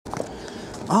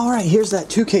Alright, here's that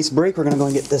 2-case break. We're going to go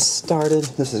and get this started.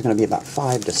 This is going to be about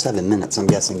 5 to 7 minutes, I'm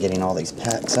guessing, getting all these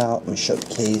packs out. Let me show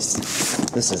the case.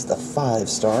 This is the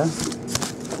 5-star.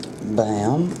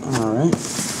 Bam. Alright.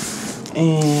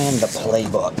 And the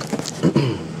Playbook.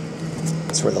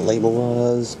 That's where the label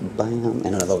was. Bam.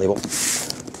 And another label.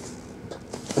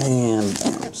 And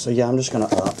bam. So yeah, I'm just going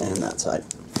to and that side.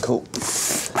 Cool.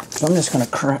 So I'm just going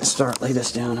to lay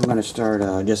this down. I'm going to start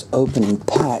just opening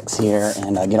packs here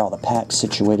and get all the packs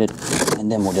situated,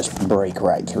 and then we'll just break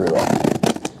right through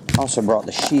it. Also brought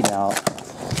the sheet out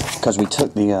because we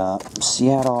took the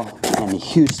Seattle and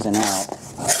Houston out.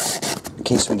 In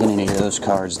case we get any of those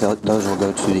cards, those will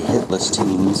go to the hitless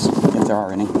teams, if there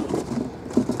are any.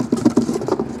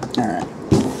 Alright.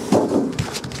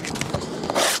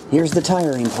 Here's the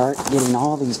tiring part, getting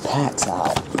all these packs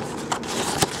out.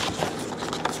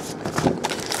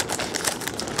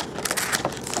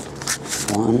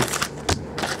 One.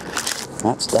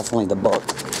 That's definitely the book.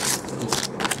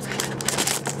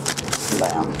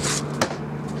 Bam.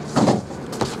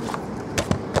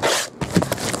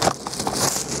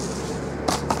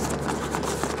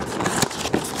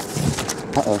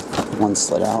 Uh-oh, one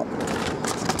slid out.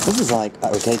 This is like,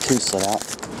 okay, 2 slid out.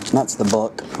 That's the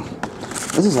book.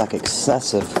 This is like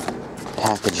excessive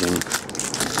packaging.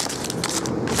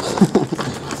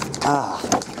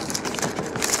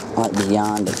 Like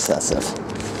beyond excessive.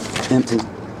 Empty.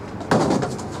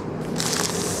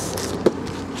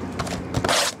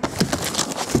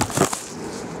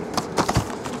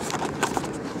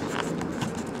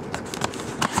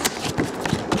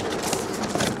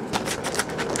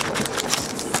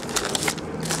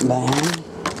 Bam.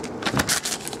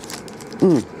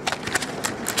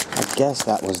 I guess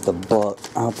that was the book.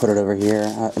 I'll put it over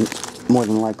here. More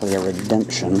than likely a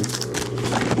redemption.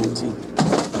 Empty.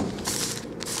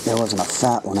 There wasn't a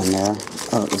fat one in there.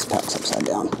 Oh, this pack's upside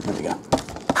down. There we go.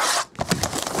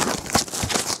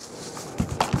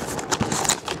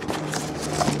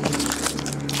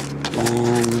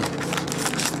 Bam.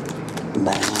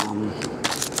 Bam.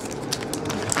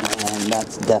 And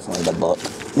that's definitely the book.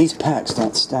 These packs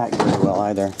don't stack very well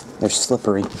either. They're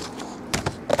slippery.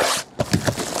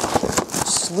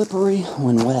 Slippery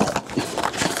when wet.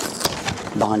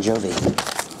 Bon Jovi.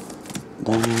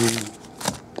 Bam.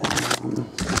 Bam.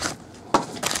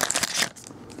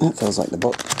 That feels like the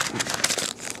book.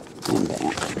 And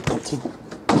bam. Empty.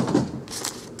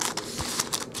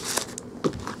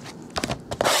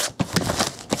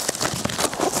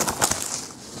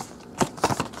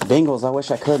 Bengals, I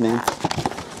wish I could, man.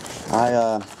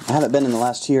 I haven't been in the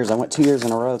last 2 years. I went 2 years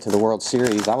in a row to the World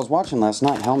Series. I was watching last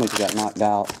night. Helmets got knocked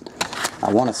out.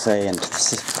 I want to say in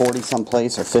 40-some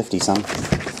place or 50-some.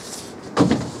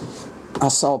 I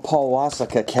saw Paul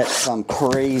Wasaka catch some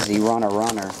crazy runner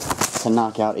to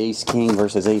knock out Ace-King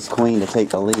versus Ace-Queen to take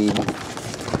the lead.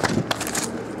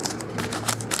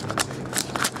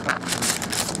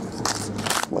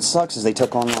 What sucks is they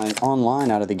took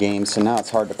online out of the game, so now it's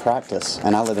hard to practice.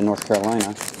 And I live in North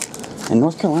Carolina. And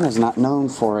North Carolina is not known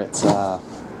for its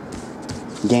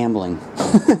gambling.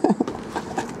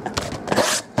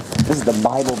 This is the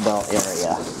Bible Belt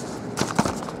area.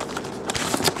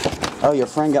 Oh, your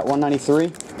friend got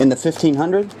 193 in the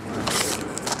 1500?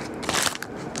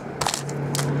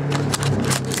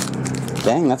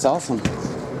 Dang, that's awesome.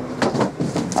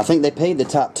 I think they paid the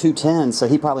top 210, so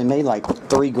he probably made like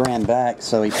 $3 grand back,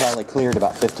 so he probably cleared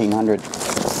about 1500.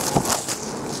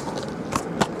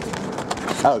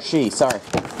 Oh, sorry.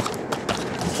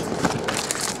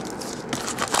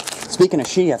 Speaking of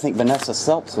I think Vanessa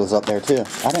Selps was up there too.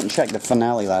 I didn't check the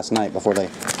finale last night before they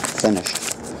finished.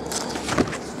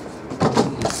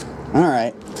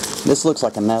 Alright. This looks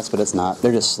like a mess, but it's not.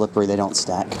 They're just slippery. They don't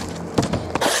stack.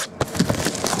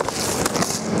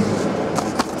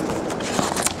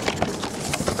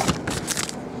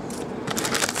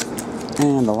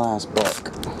 And the last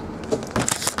book.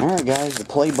 Alright guys, the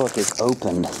Playbook is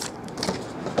opened.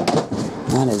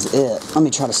 That is it. Let me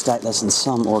try to stack this in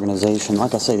some organization.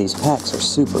 Like I say, these packs are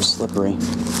super slippery.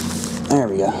 There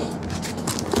we go.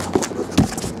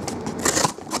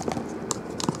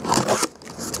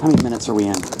 How many minutes are we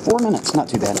in? 4 minutes, not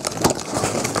too bad.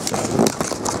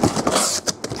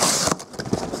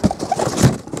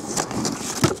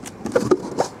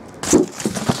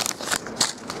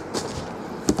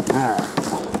 Alright.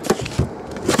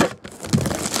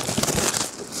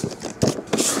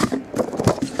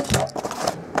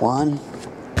 One.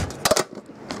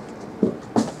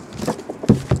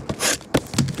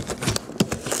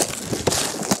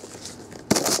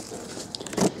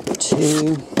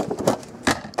 Two.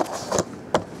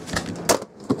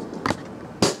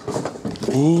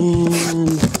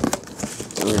 And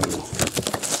 3.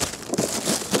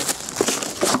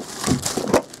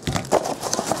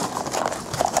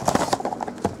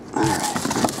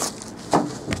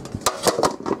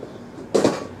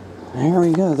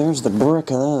 you go. There's the brick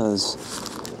of those.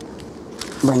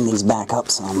 Bring these back up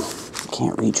some.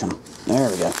 Can't reach them. There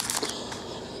we go.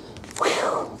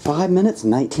 Whew. 5 minutes,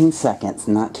 19 seconds.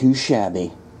 Not too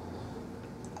shabby.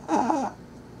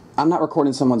 I'm not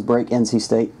recording someone's break, NC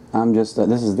State. I'm just,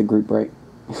 this is the group break.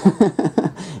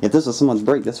 If this was someone's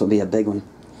break, this would be a big one.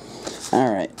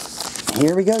 Alright.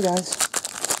 Here we go, guys.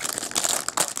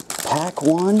 Pack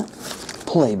 1,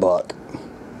 Playbook.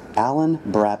 Alan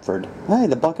Bradford. Hey,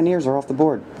 the Buccaneers are off the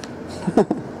board.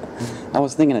 I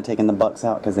was thinking of taking the Bucs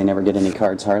out because they never get any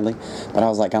cards hardly. But I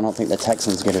was like, I don't think the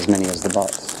Texans get as many as the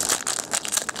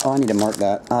Bucs. Oh, I need to mark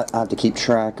that. I have to keep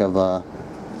track of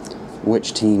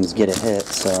which teams get a hit,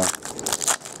 so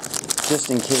just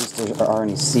in case there are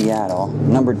any Seattle.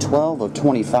 Number 12 of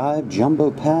 25, Jumbo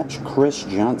Patch, Chris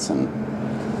Johnson.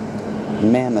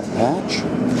 Mammoth Patch,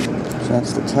 so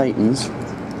that's the Titans.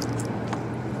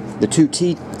 The two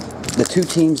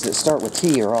teams that start with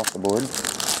T are off the board.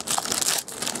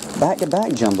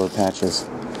 Back-to-back Jumbo Patches.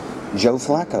 Joe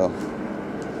Flacco.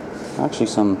 Actually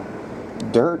some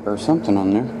dirt or something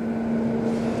on there.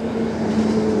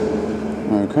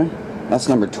 Okay. That's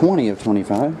number 20 of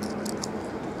 25.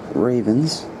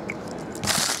 Ravens.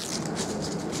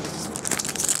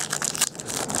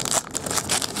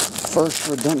 First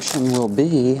redemption will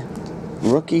be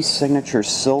Rookie Signature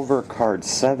Silver Card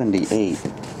 78.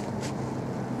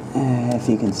 If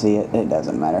you can see it, it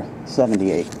doesn't matter.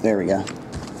 78. There we go.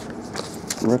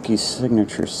 Rookie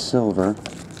Signature Silver.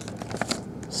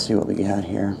 Let's see what we got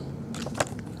here.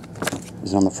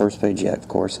 Is it on the first page? Yeah, of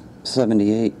course.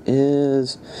 78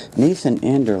 is Nathan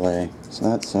Anderley. So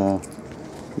that's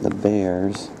the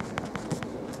Bears.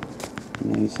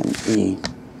 Nathan E.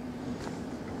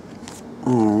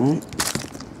 Alright.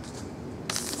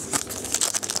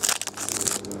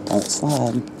 Let it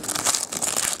slide.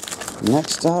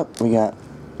 Next up, we got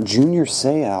Junior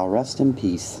Seau. Rest in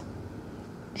peace.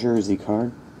 Jersey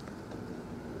card.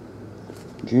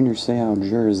 Junior Seau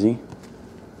jersey.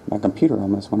 My computer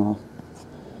almost went off.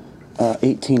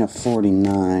 18 of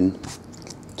 49.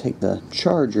 Take the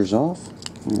Chargers off.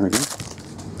 There we go.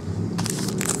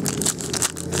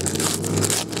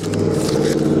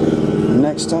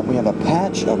 Next up, we have a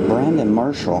patch of Brandon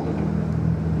Marshall.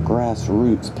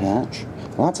 Grassroots patch.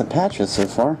 Lots of patches so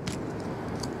far.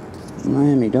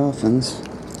 Miami Dolphins.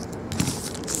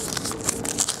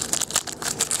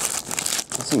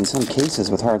 I've seen some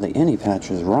cases with hardly any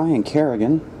patches. Ryan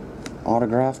Kerrigan.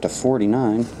 Autographed to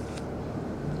 49.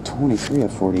 23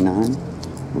 of 49.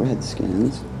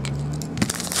 Redskins.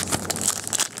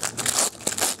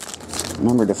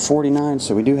 Numbered to 49,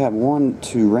 so we do have 1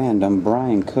 to random.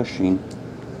 Brian Cushing,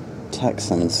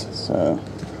 Texans. So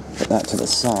put that to the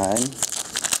side.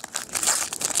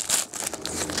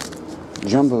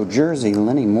 Jumbo jersey,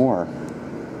 Lenny Moore.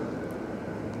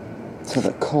 To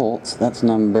the Colts. That's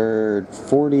numbered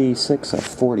 46 of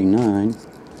 49.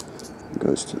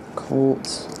 Goes to the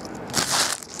Colts.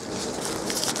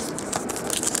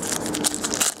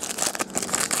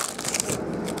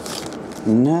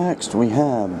 Next, we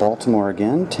have Baltimore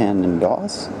again, Tandon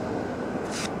Doss.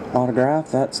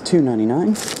 Autograph, that's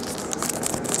 $2.99.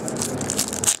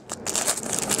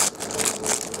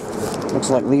 Looks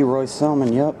like Leroy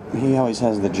Selman, yep. He always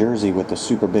has the jersey with the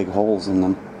super big holes in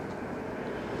them.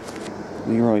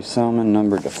 Leroy Selman,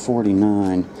 numbered to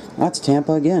 49. That's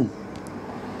Tampa again.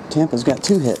 Tampa's got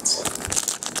 2 hits.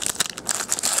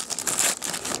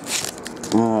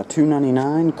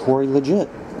 $2.99, Corey Legit.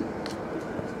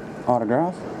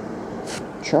 Autograph.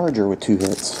 Charger with 2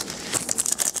 hits.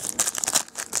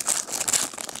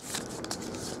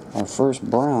 Our first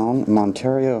brown,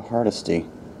 Montario Hardesty.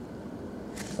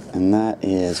 And that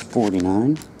is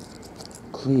 49.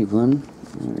 Cleveland.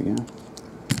 There we go.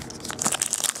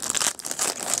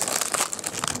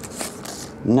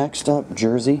 Next up,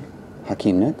 jersey,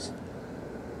 Hakeem Nicks.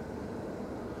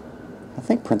 I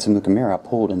think Prince of Mukamira I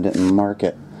pulled and didn't mark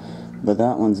it. But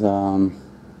that one's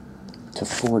to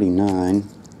 49.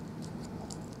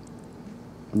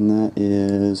 And that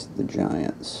is the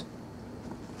Giants.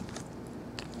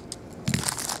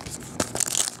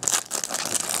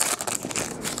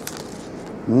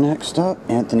 Next up,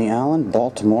 Anthony Allen,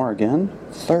 Baltimore again.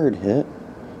 3rd hit,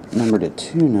 numbered at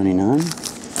 $2.99.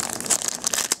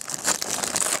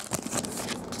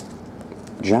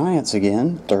 Giants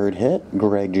again, 3rd hit,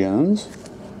 Greg Jones.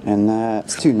 And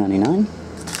that's $2.99.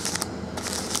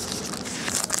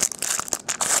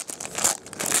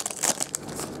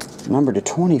 Number to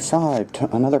 25,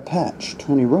 another patch,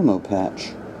 Tony Romo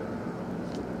patch.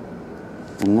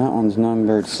 And that one's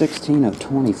numbered 16 of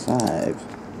 25.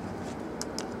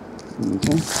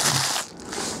 Okay.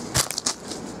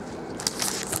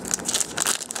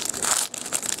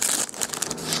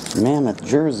 Mammoth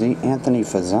jersey, Anthony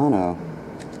Fasano.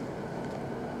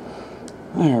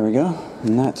 There we go.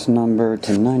 And that's numbered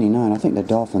to 99. I think the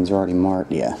Dolphins are already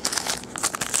marked. Yeah.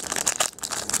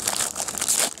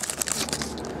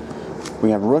 We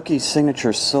have rookie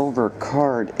signature silver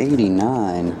card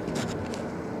 89.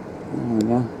 There we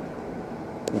go.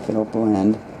 If it'll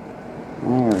blend.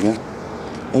 There we go.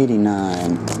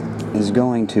 89 is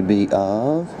going to be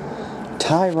of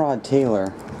Tyrod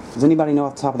Taylor. Does anybody know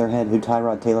off the top of their head who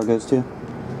Tyrod Taylor goes to?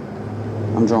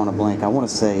 I'm drawing a blank. I want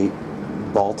to say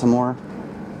Baltimore.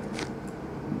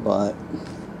 But,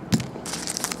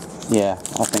 yeah,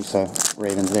 I think so.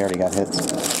 Ravens, they already got hits.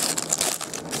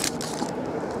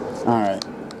 Alright.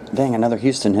 Dang, another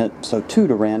Houston hit. So 2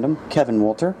 to random. Kevin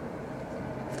Walter.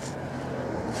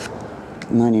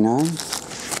 99.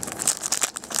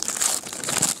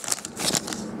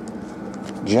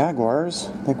 Jaguars.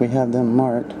 I think we have them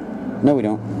marked. No, we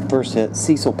don't. First hit,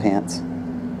 Cecil Pants.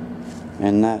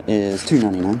 And that is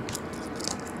 $2.99.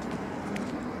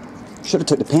 Should have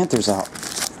took the Panthers out.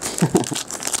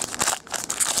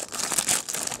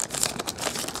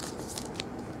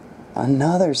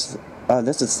 Another...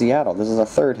 this is Seattle. This is a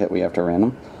third hit we have to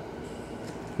random.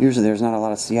 Usually there's not a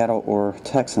lot of Seattle or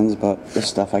Texans, but this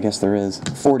stuff I guess there is.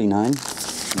 49.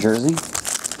 Jersey.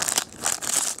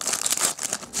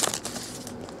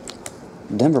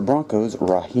 Denver Broncos,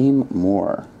 Raheem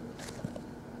Moore.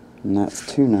 And that's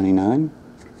 $2.99.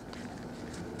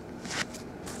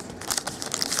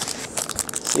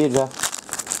 See you, Jeff.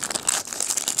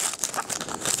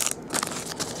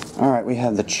 Alright, we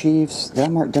have the Chiefs. Did I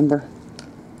mark Denver?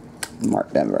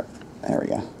 Mark Denver. There we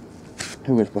go.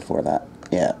 Who was before that?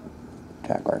 Yeah.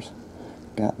 Jaguars.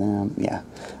 Got them. Yeah.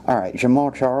 Alright,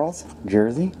 Jamal Charles,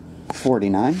 jersey.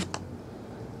 49.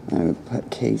 I'm going to put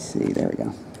KC. There we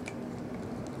go.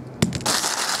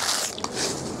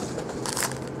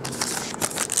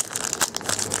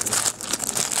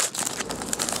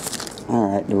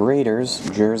 Alright, the Raiders,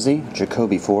 jersey,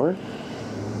 Jacoby Ford.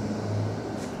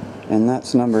 And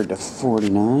that's numbered to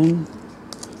 49.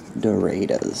 The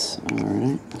Raiders.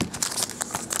 Alright.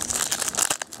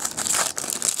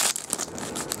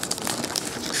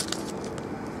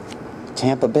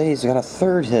 Tampa Bay's got a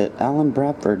third hit, Alan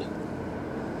Bradford.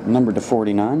 Numbered to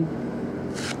 49.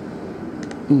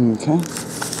 Okay.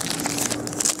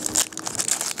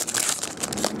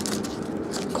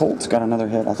 Colts got another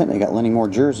hit. I think they got Lenny Moore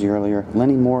jersey earlier.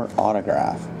 Lenny Moore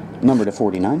autograph. Numbered to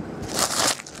 49.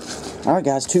 Alright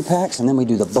guys, 2 packs and then we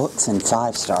do the books and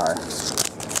 5-star.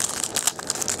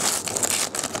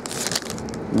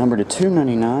 Number to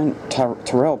 299,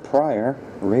 Terrell Pryor,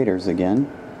 Raiders again.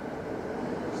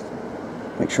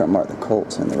 Make sure I mark the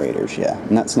Colts and the Raiders, yeah.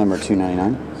 And that's number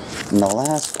 299. And the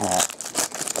last pack,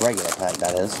 regular pack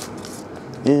that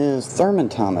is Thurman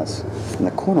Thomas. And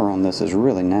the corner on this is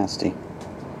really nasty.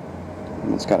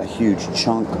 And it's got a huge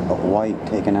chunk of white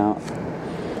taken out.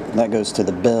 That goes to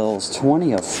the Bills,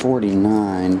 20 of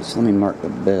 49. So let me mark the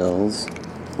Bills.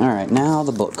 Alright, now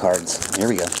the book cards. Here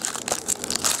we go.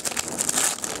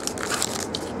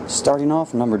 Starting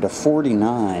off, number to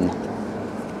 49,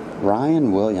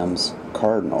 Ryan Williams,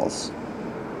 Cardinals.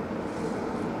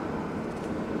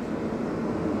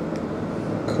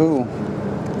 Cool.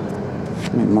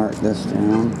 Let me mark this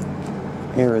down.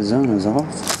 Arizona's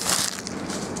off.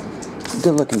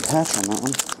 Good looking patch on that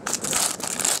one.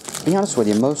 To be honest with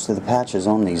you, most of the patches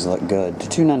on these look good. To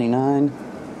 299,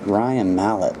 Ryan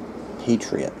Mallett,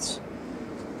 Patriots.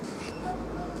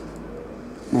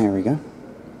 There we go.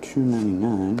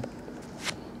 299.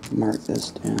 Mark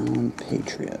this down.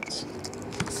 Patriots.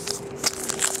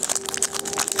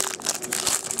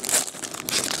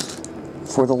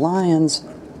 For the Lions,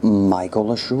 Michael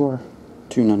LaSure.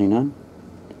 299.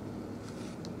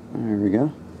 There we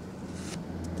go.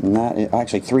 And that is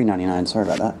actually $3.99. Sorry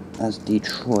about that. That's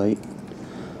Detroit.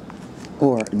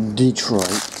 Or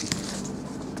Detroit.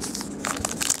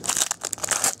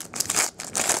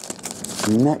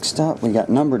 Next up, we got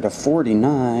number to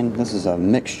 49. This is a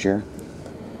mixture.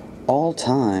 All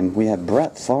time, we have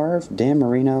Brett Favre, Dan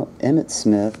Marino, Emmitt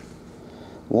Smith,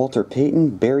 Walter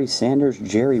Payton, Barry Sanders,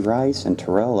 Jerry Rice, and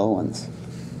Terrell Owens.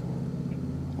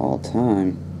 All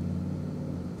time.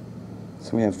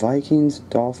 So we have Vikings,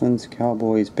 Dolphins,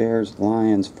 Cowboys, Bears,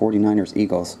 Lions, 49ers,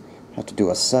 Eagles. Have to do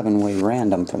a 7-way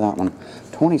random for that one.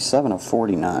 27 of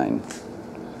 49.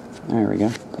 There we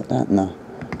go. Put that in the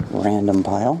random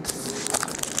pile.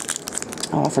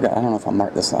 Oh, I forgot. I don't know if I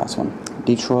marked this last one.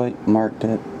 Detroit, marked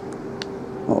it.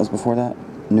 What was before that?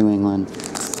 New England.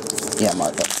 Yeah,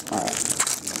 marked it. Alright.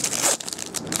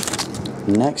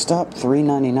 Next up,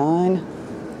 $3.99.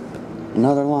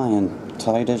 Another Lion.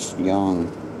 Titus Young.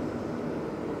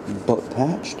 book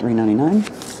patch,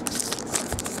 $3.99.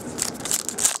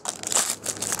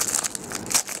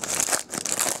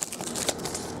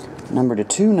 Number to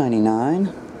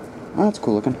 $2.99. Oh, that's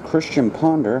cool looking. Christian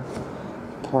Ponder,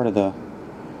 part of the,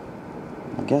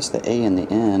 I guess the A and the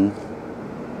N.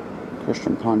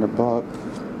 Christian Ponder book.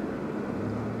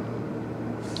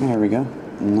 There we go.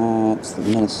 And that's the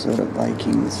Minnesota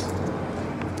Vikings.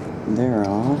 They're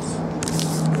off.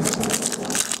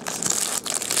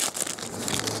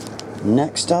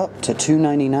 Next up to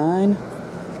 $2.99.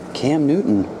 Cam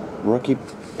Newton, rookie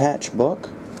patch book.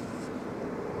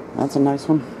 That's a nice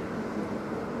one.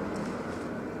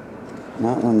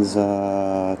 That one's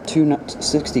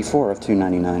 264 of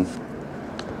 $2.99.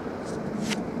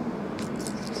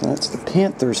 So that's the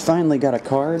Panthers finally got a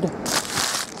card,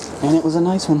 and it was a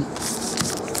nice one.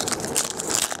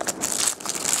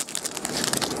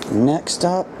 Next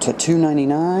up to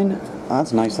 $2.99. Oh,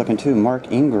 that's nice looking too.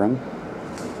 Mark Ingram.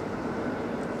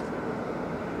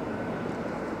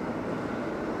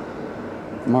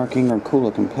 Mark Ingram, cool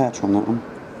looking patch on that one.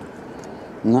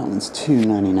 And that one's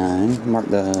 $2.99. Mark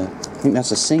the, I think that's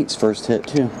the Saints' first hit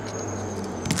too.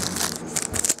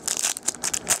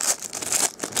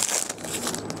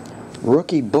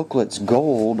 Rookie booklets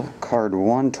gold, card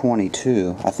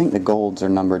 122. I think the golds are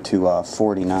numbered to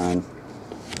 49.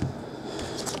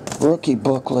 Rookie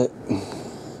booklet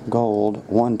gold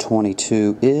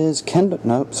 122 is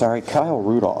Kyle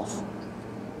Rudolph.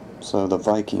 So the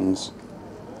Vikings.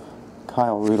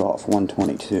 Kyle Rudolph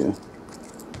 122.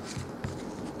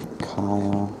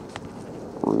 Kyle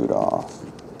Rudolph.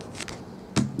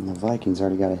 And the Vikings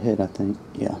already got a hit, I think.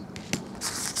 Yeah.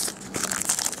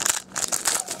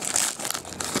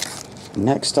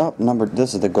 Next up,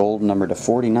 this is the gold, number to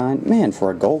 49. Man,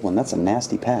 for a gold one, that's a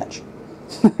nasty patch.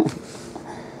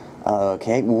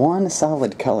 Okay, one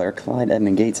solid color, Clyde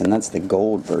Edmund Gates, and that's the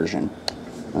gold version.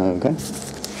 Okay.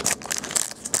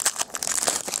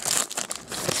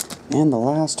 And the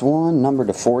last one, number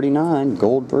to 49,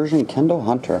 gold version, Kendall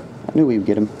Hunter. I knew we would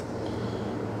get him.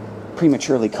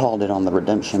 Prematurely called it on the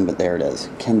redemption, but there it is.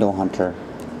 Kendall Hunter,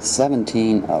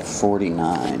 17 of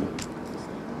 49.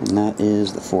 And that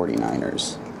is the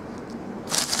 49ers.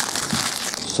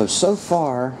 So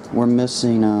far, we're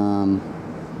missing,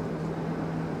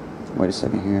 wait a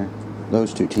second here.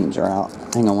 Those two teams are out.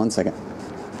 Hang on one second.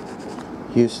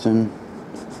 Houston.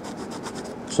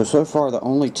 So far, the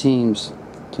only teams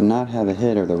to not have a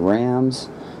hit are the Rams,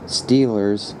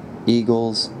 Steelers,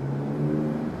 Eagles,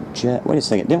 Jets. Wait a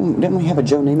second. Didn't we have a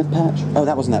Joe Namath patch? Oh,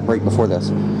 that wasn't that break before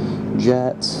this.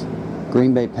 Jets,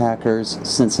 Green Bay Packers,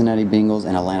 Cincinnati Bengals,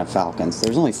 and Atlanta Falcons.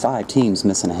 There's only 5 teams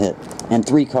missing a hit, and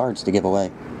 3 cards to give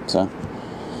away. So,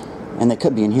 and they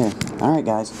could be in here. All right,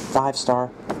 guys. 5-star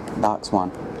box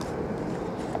 1.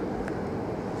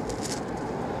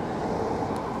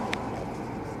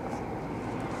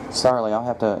 Sorry,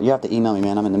 you have to email me,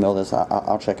 man. I'm in the middle of this.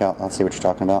 I'll check out. I'll see what you're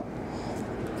talking about.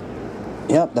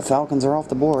 Yep, the Falcons are off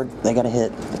the board. They got a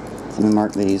hit. Let me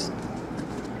mark these.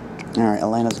 All right,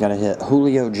 Atlanta's got a hit.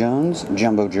 Julio Jones,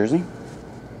 jumbo jersey.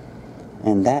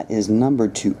 And that is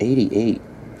numbered to 88.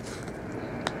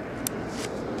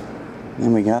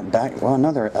 Then we got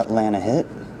another Atlanta hit.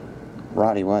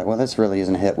 Roddy White. Well, this really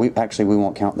isn't a hit. We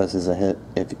won't count this as a hit.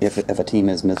 If a team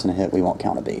is missing a hit, we won't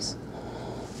count a base.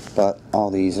 But all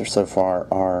these are so far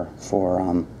are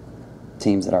for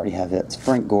teams that already have hits.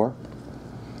 Frank Gore.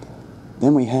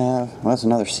 Then we have, well, that's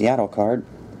another Seattle card.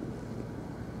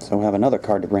 So we'll have another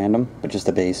card to random, but just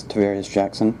a base. Tavarius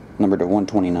Jackson, number to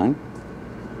 129.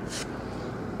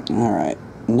 All right.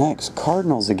 Next,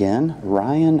 Cardinals again.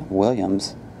 Ryan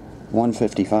Williams,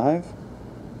 155.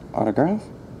 Autograph.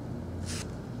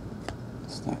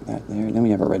 Stack that there. Then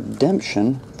we have a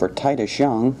redemption for Titus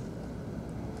Young.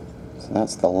 So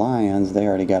that's the Lions. They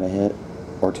already got a hit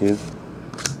or 2.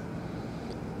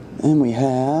 Then we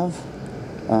have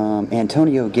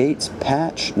Antonio Gates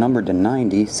patch, numbered to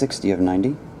 90, 60 of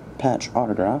 90. Patch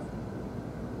autograph.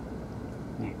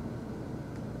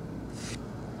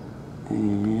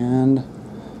 And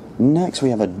next we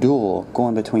have a duel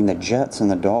going between the Jets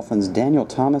and the Dolphins. Daniel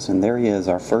Thomas, and there he is,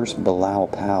 our first Bilal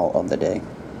Powell of the day.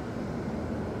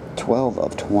 12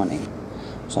 of 20.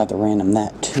 So I have to random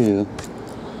that too.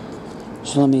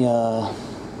 So let me,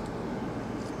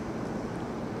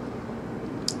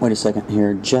 wait a second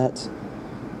here. Jets.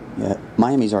 Yeah,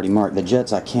 Miami's already marked. The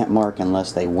Jets I can't mark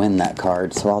unless they win that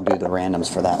card, so I'll do the randoms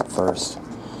for that first.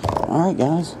 Alright,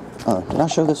 guys. Oh, did I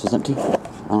show this was empty? I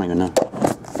don't even know.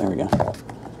 There we go.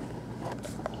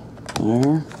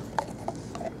 There.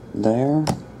 There.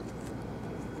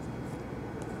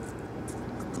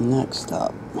 Next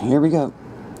up. Here we go.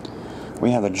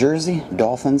 We have a jersey,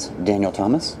 Dolphins, Daniel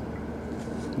Thomas.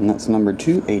 and that's number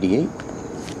 288.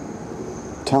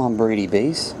 Tom Brady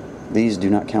base. These do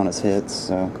not count as hits,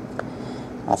 so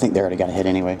I think they already got a hit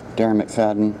anyway. Darren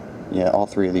McFadden. Yeah, all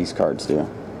three of these cards do.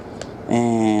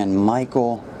 And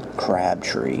Michael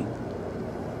Crabtree.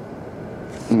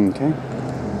 Okay.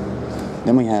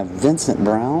 Then we have Vincent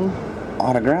Brown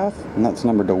autograph, and that's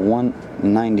numbered to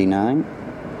 199.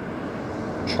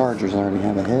 Chargers already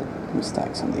have a hit. Let me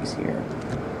stack some of these here.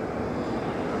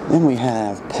 Then we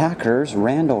have Packers,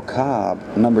 Randall Cobb,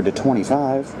 numbered to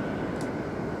 25.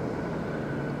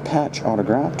 Patch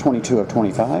autograph, 22 of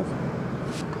 25.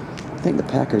 I think the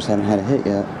Packers haven't had a hit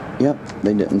yet. Yep,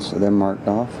 they didn't, so they're marked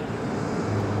off.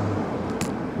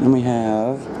 Then we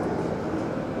have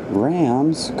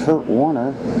Rams, Kurt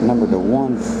Warner, numbered to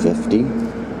 150.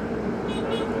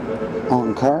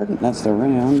 On card, that's the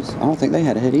Rams. I don't think they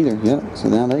had a hit either. Yep, so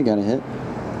now they got a hit.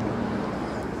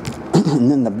 And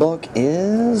then the book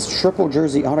is triple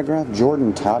jersey autograph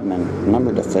Jordan Todman,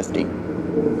 numbered to 50.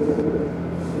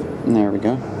 And there we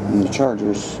go. And the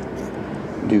Chargers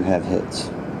do have hits.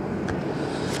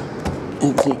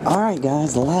 Empty. Alright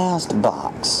guys, last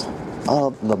box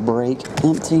of the break.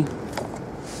 Empty.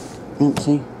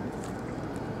 Empty.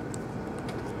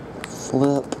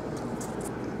 Flip.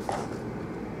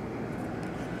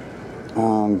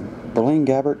 Blaine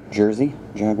Gabbert, jersey.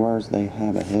 Jaguars, they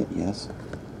have a hit, yes.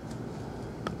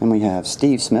 Then we have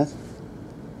Steve Smith,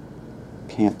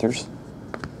 Panthers.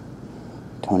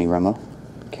 Tony Romo,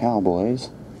 Cowboys.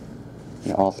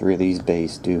 Yeah, all three of these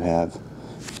base do have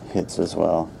hits as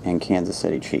well. And Kansas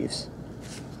City Chiefs.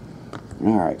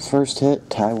 Alright, first hit,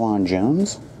 Tywan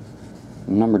Jones,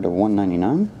 numbered to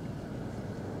 199.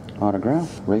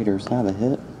 Autograph, Raiders have a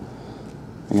hit.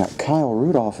 We got Kyle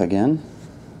Rudolph again.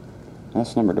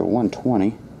 That's numbered to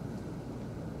 120.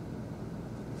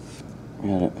 We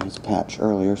had his patch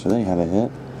earlier, so they have a hit.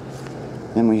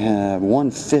 Then we have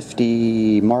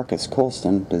 150 Marcus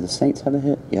Colston. Do the Saints have a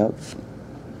hit? Yep.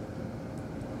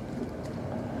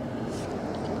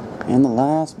 And the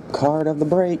last card of the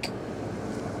break,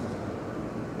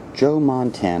 Joe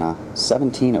Montana,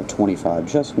 17 of 25.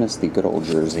 Just missed the good old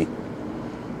jersey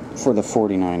for the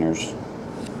 49ers.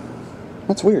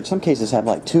 That's weird. Some cases have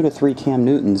like 2 to 3 Cam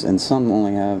Newtons, and some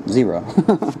only have 0,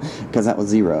 because that was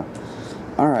 0.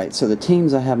 Alright, so the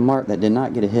teams I have marked that did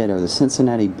not get a hit are the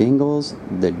Cincinnati Bengals,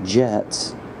 the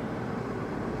Jets,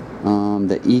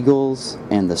 the Eagles,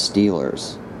 and the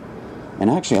Steelers. And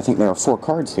actually, I think there are 4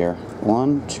 cards here.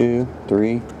 1, 2,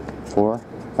 3, 4,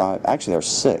 5. Actually, there are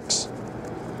 6.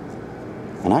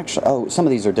 And actually, oh, some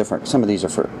of these are different. Some of these are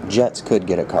for Jets could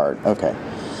get a card. Okay.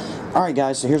 Alright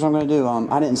guys, so here's what I'm going to do.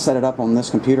 I didn't set it up on this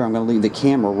computer. I'm going to leave the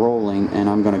camera rolling, and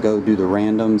I'm going to go do the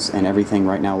randoms and everything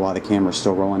right now while the camera's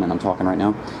still rolling and I'm talking right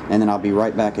now. And then I'll be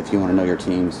right back if you want to know your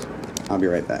teams. I'll be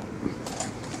right back.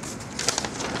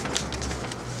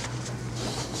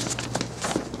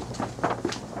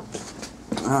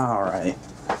 Alright.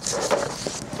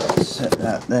 Set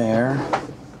that there.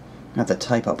 I have to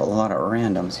type up a lot of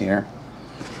randoms here.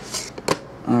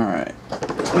 Alright.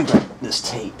 Let me grab this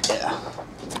tape. Yeah.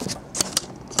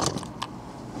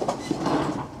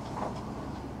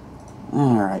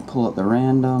 Alright, pull up the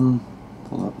random.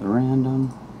 Pull up the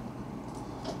random.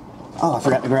 Oh, I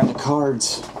forgot to grab the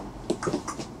cards. Forgot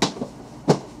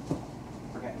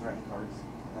to grab the cards.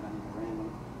 Then I need the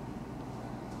random.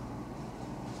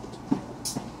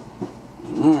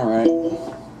 Alright.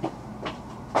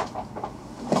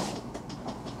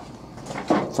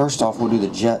 First off, we'll do the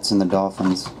Jets and the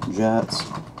Dolphins. Jets,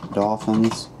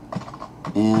 Dolphins,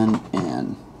 N.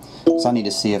 So I need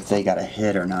to see if they got a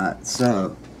hit or not.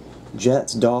 So,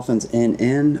 Jets, Dolphins,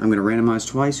 N. I'm going to randomize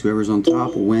twice. Whoever's on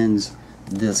top wins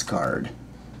this card.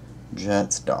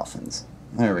 Jets, Dolphins.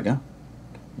 There we go.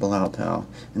 Bilal Powell.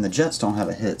 And the Jets don't have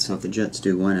a hit, so if the Jets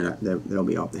do win it, they'll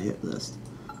be off the hit list.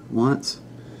 Once.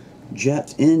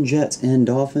 Jets, N,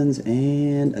 Dolphins,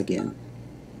 and again.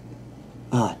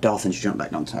 Dolphins jump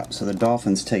back on top. So the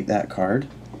Dolphins take that card.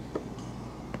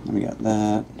 And we got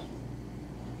that.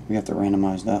 We have to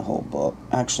randomize that whole book.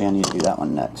 Actually, I need to do that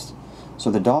one next.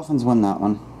 So the Dolphins win that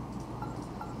one.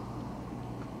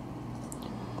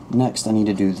 Next, I need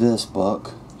to do this book,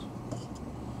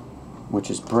 which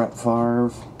is Brett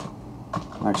Favre.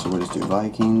 Actually, we'll just do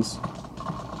Vikings,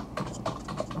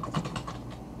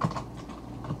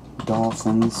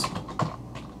 Dolphins,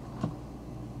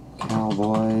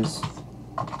 Cowboys,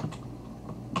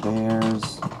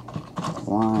 Bears,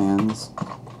 Lions,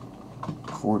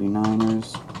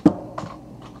 49ers,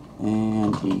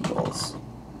 and Eagles.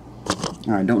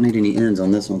 Alright, don't need any ends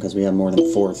on this one because we have more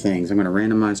than 4 things. I'm going to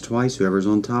randomize twice. Whoever's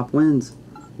on top wins.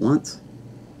 Once.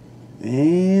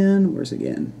 And where's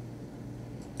again?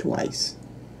 Twice.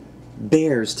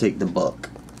 Bears take the book.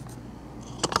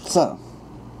 So,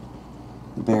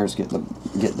 the Bears get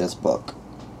this book.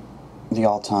 The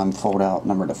all-time fold-out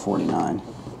number to 49.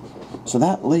 So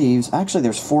that leaves, actually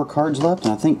there's 4 cards left,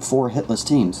 and I think 4 hitless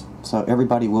teams. So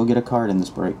everybody will get a card in this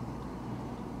break.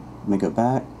 Let me go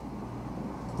back.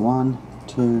 1,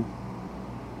 2,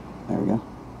 there we go.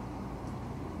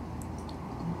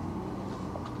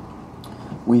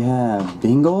 We have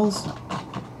Bengals,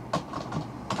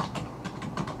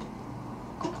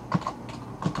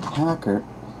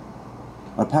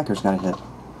 Packers got a hit.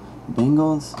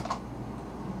 Bengals,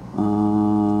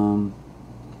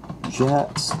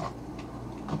 Jets,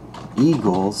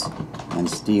 Eagles, and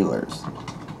Steelers.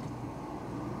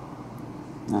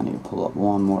 I need to pull up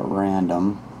one more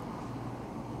random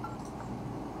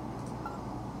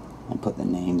and put the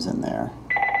names in there.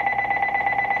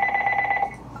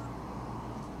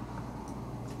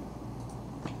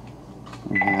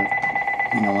 We have,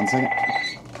 hang on one second.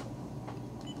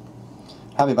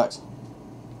 Happy Bucks.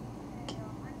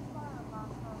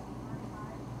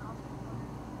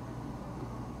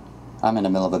 I'm in the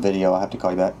middle of a video. I'll have to call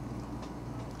you back.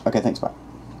 Okay, thanks, bye.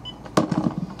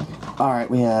 Alright,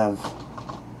 we have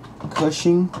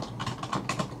Cushing,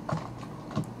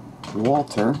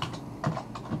 Walter,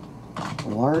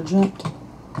 Largent,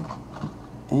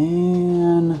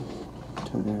 and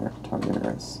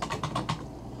Targaris.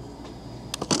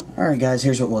 Alright guys,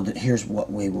 here's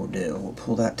what we will do. We'll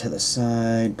pull that to the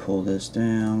side, pull this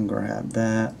down, grab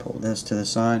that, pull this to the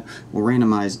side. We'll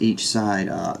randomize each side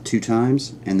 2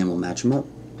 times, and then we'll match them up.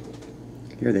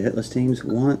 Here are the hitless teams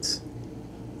once.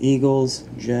 Eagles,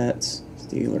 Jets,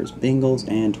 Steelers, Bengals,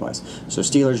 and twice. So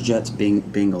Steelers, Jets,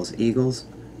 Bengals, Eagles.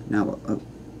 Now, oh,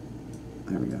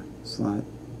 there we go. Slide.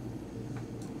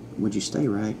 Would you stay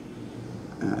right?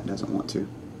 It doesn't want to.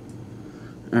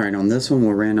 Alright, on this one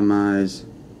we'll randomize.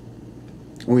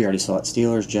 We already saw it.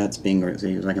 Steelers, Jets, Bengals,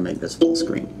 Eagles. I can make this full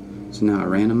screen. So now I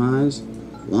randomize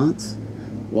once.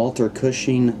 Walter,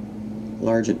 Cushing,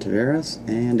 Largent, Tavares,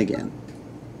 and again.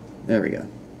 There we go.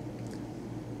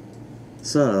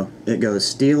 So it goes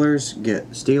Steelers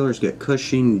get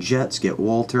Cushing, Jets get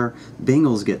Walter,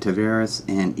 Bengals get Tavares,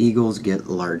 and Eagles get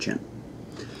Largent.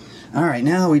 Alright,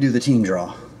 now we do the team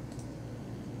draw.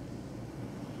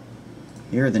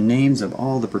 Here are the names of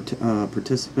all the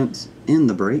participants in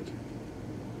the break.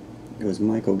 It goes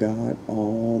Michael God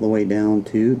all the way down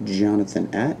to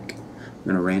Johnathan Ack.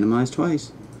 We're going to randomize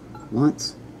twice.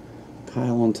 Once.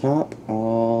 Kyle on top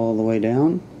all the way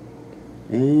down.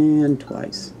 And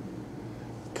twice.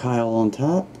 Kyle on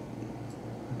top.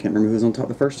 I can't remember who was on top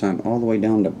the first time. All the way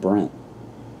down to Brent.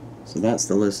 So that's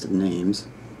the list of names.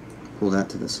 Pull that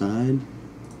to the side.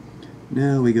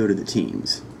 Now we go to the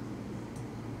teams.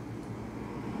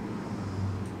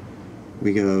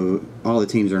 We go, all the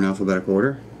teams are in alphabetical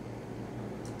order.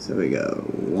 So we go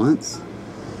once,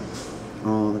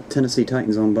 all the Tennessee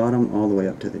Titans on bottom, all the way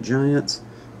up to the Giants,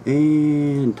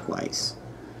 and twice.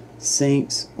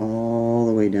 Saints all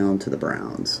the way down to the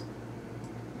Browns.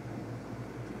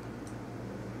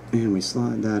 And we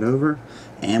slide that over,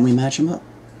 and we match them up.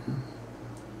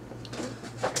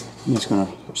 I'm just going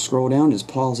to scroll down, just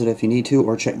pause it if you need to,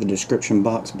 or check the description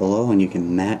box below, and you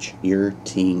can match your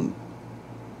team.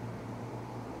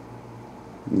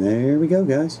 There we go,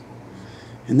 guys.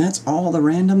 And that's all the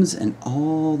randoms and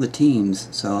all the teams.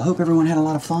 So I hope everyone had a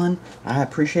lot of fun. I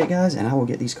appreciate it, guys, and I will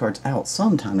get these cards out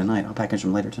sometime tonight. I'll package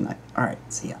them later tonight. Alright,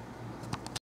 see ya.